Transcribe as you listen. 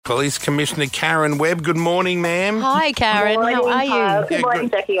Police Commissioner Karen Webb. Good morning, ma'am. Hi, Karen. Good morning. How are you? Good morning,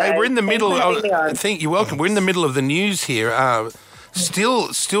 Jackie. Hey, we're in the middle. Thank You're welcome. We're in the middle of the news here.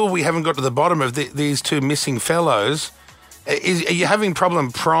 Still, we haven't got to the bottom of these two missing fellows. Are you having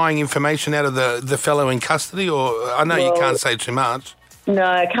problem prying information out of the fellow in custody? Or I know you can't say too much. No,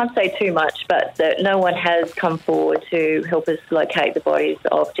 I can't say too much, but no one has come forward to help us locate the bodies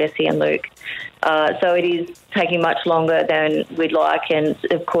of Jesse and Luke. So it is taking much longer than we'd like, and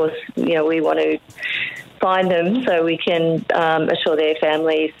of course, we want to find them so we can assure their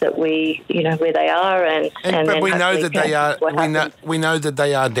families that we, where they are, but we know that they are. We know that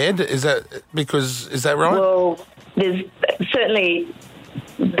they are dead. Is that right? Well, there's certainly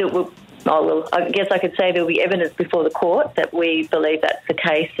I guess I could say there will be evidence before the court that we believe that's the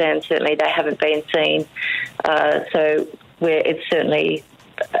case, and certainly they haven't been seen. So it's certainly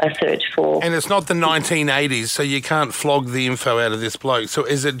a search for. And it's not the 1980s, so you can't flog the info out of this bloke. So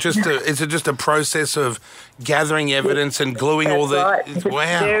is it just a process of gathering evidence and gluing all the? Right.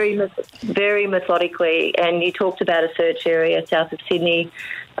 Wow. Very methodically. And you talked about a search area south of Sydney.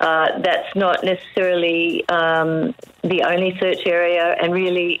 That's not necessarily the only search area, and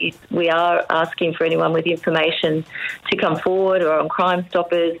really we are asking for anyone with information to come forward or on Crime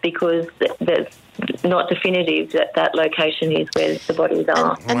Stoppers, because that's not definitive that location is where the bodies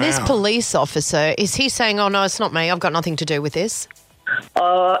are. And this police officer, is he saying, oh, no, it's not me, I've got nothing to do with this?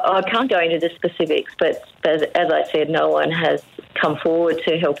 I can't go into the specifics, but as I said, no one has come forward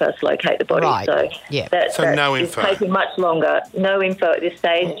to help us locate the body. Right. So, yeah. that no is info. taking much longer. No info at this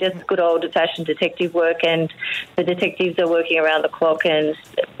stage, just good old-fashioned detective work, and the detectives are working around the clock and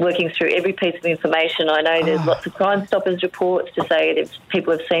working through every piece of information. I know there's lots of Crime Stoppers reports to say that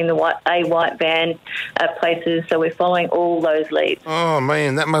people have seen a white van at places, so we're following all those leads. Oh,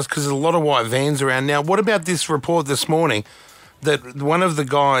 man, that must, because there's a lot of white vans around. Now, what about this report this morning that one of the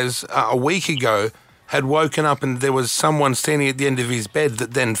guys a week ago had woken up and there was someone standing at the end of his bed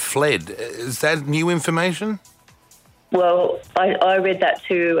that then fled? Is that new information? Well, I read that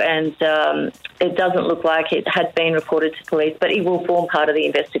too, and it doesn't look like it had been reported to police, but it will form part of the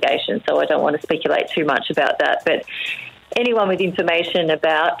investigation, so I don't want to speculate too much about that. But anyone with information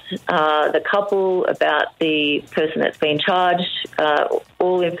about the couple, about the person that's been charged,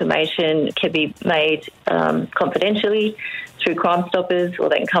 all information can be made confidentially through Crime Stoppers, or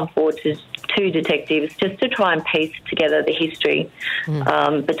they can come forward to detectives just to try and piece together the history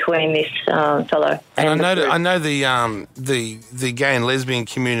between this fellow. And I know the gay and lesbian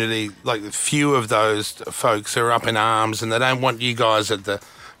community, like a few of those folks are up in arms and they don't want you guys at the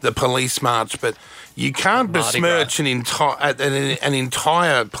police march, but you can't besmirch an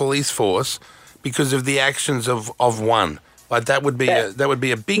entire police force because of the actions of one. Like that would be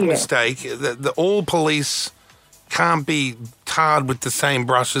a big mistake. All police can't be tarred with the same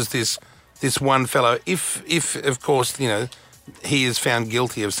brush as this one fellow. If of course he is found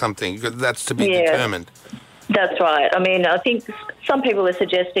guilty of something, that's to be determined. That's right. I mean, I think some people are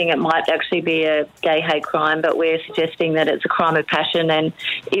suggesting it might actually be a gay hate crime, but we're suggesting that it's a crime of passion, and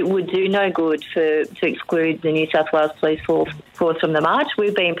it would do no good to exclude the New South Wales Police Force from the march.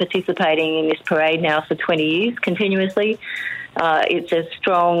 We've been participating in this parade now for 20 years continuously. It's a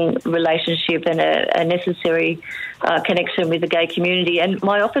strong relationship and a necessary connection with the gay community, and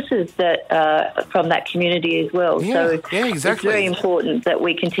my officers that from that community as well. Yeah, so exactly. It's very important that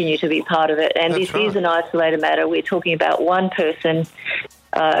we continue to be part of it. And this is an isolated matter. We're talking about one person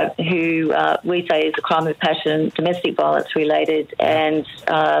who we say is a crime of passion, domestic violence related, and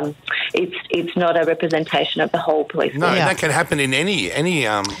it's not a representation of the whole police force. No, that can happen in any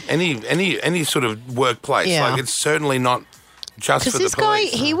sort of workplace. Yeah. Like it's certainly not just for the police. Because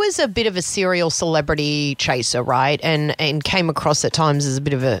this guy, he was a bit of a serial celebrity chaser, right? And came across at times as a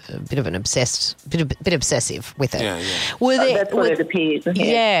bit obsessive with it. Yeah. That's what it appears.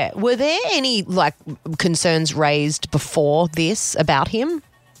 Yeah. Were there any concerns raised before this about him?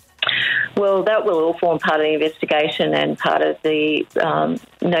 Well, that will all form part of the investigation and part of the,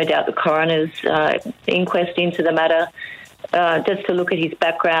 no doubt, the coroner's inquest into the matter. Just to look at his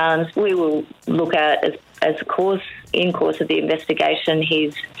background, we will look at as in course of the investigation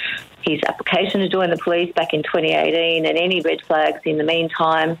his application to join the police back in 2018 and any red flags in the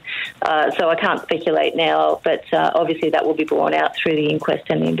meantime. So I can't speculate now, but obviously that will be borne out through the inquest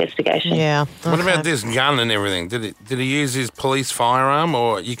and the investigation. Yeah. Okay. What about this gun and everything? Did he use his police firearm,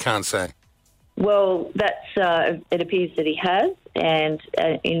 or you can't say? Well, that's it appears that he has, and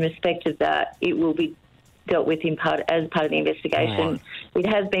in respect of that, it will be dealt with as part of the investigation. Right. It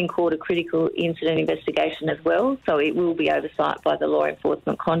has been called a critical incident investigation as well, so it will be oversight by the Law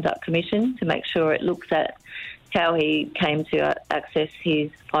Enforcement Conduct Commission to make sure it looks at how he came to access his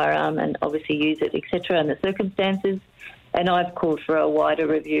firearm and obviously use it, etc., and the circumstances. And I've called for a wider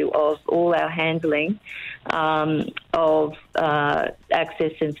review of all our handling of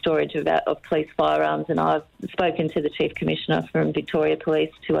access and storage of police firearms. And I've spoken to the Chief Commissioner from Victoria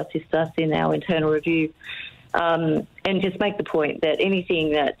Police to assist us in our internal review. And just make the point that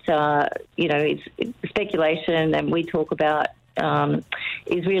anything that, is speculation and we talk about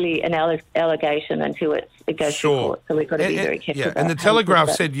is really an allegation until it goes to court. So we've got to be very careful. Yeah, and the Telegraph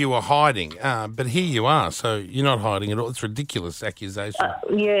said you were hiding, but here you are, so you're not hiding at all. It's a ridiculous accusation.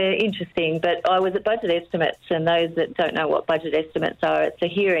 Interesting. But I was at budget estimates, and those that don't know what budget estimates are, it's a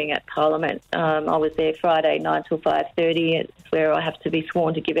hearing at Parliament. I was there Friday 9 till 5:30. It's where I have to be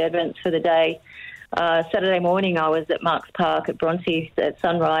sworn to give evidence for the day. Saturday morning I was at Marks Park at Bronte at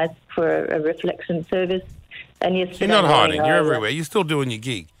sunrise for a reflection service. And yesterday you're not hiding. You're everywhere. You're still doing your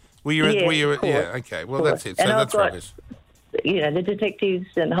gig. Okay. Well, that's it. So that's rubbish. The detectives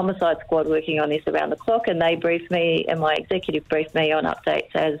and the homicide squad working on this around the clock, and they briefed me, and my executive briefed me on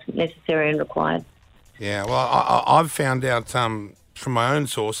updates as necessary and required. Yeah. Well, I've found out from my own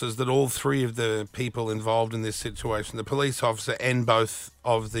sources that all three of the people involved in this situation, the police officer and both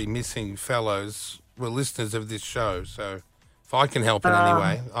of the missing fellows, were listeners of this show. So if I can help in any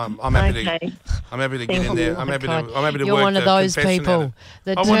way, I'm happy to. I'm happy to get in there. I'm happy to You're work one of those people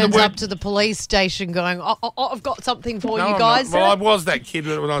that I turns up to the police station going, I've got something for you guys. I was that kid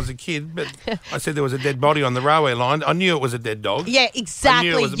when I was a kid, but I said there was a dead body on the railway line. I knew it was a dead dog. Yeah, exactly.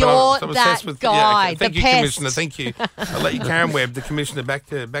 You're that guy. Yeah, okay. Thank you, pest. Commissioner. Thank you. I'll let you, Karen Webb, the Commissioner, back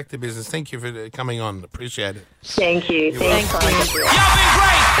to business. Thank you for coming on. Appreciate it. Thank you. Thank you. Y'all been great.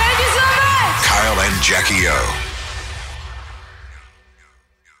 Thank you so much. Kyle and Jackie O.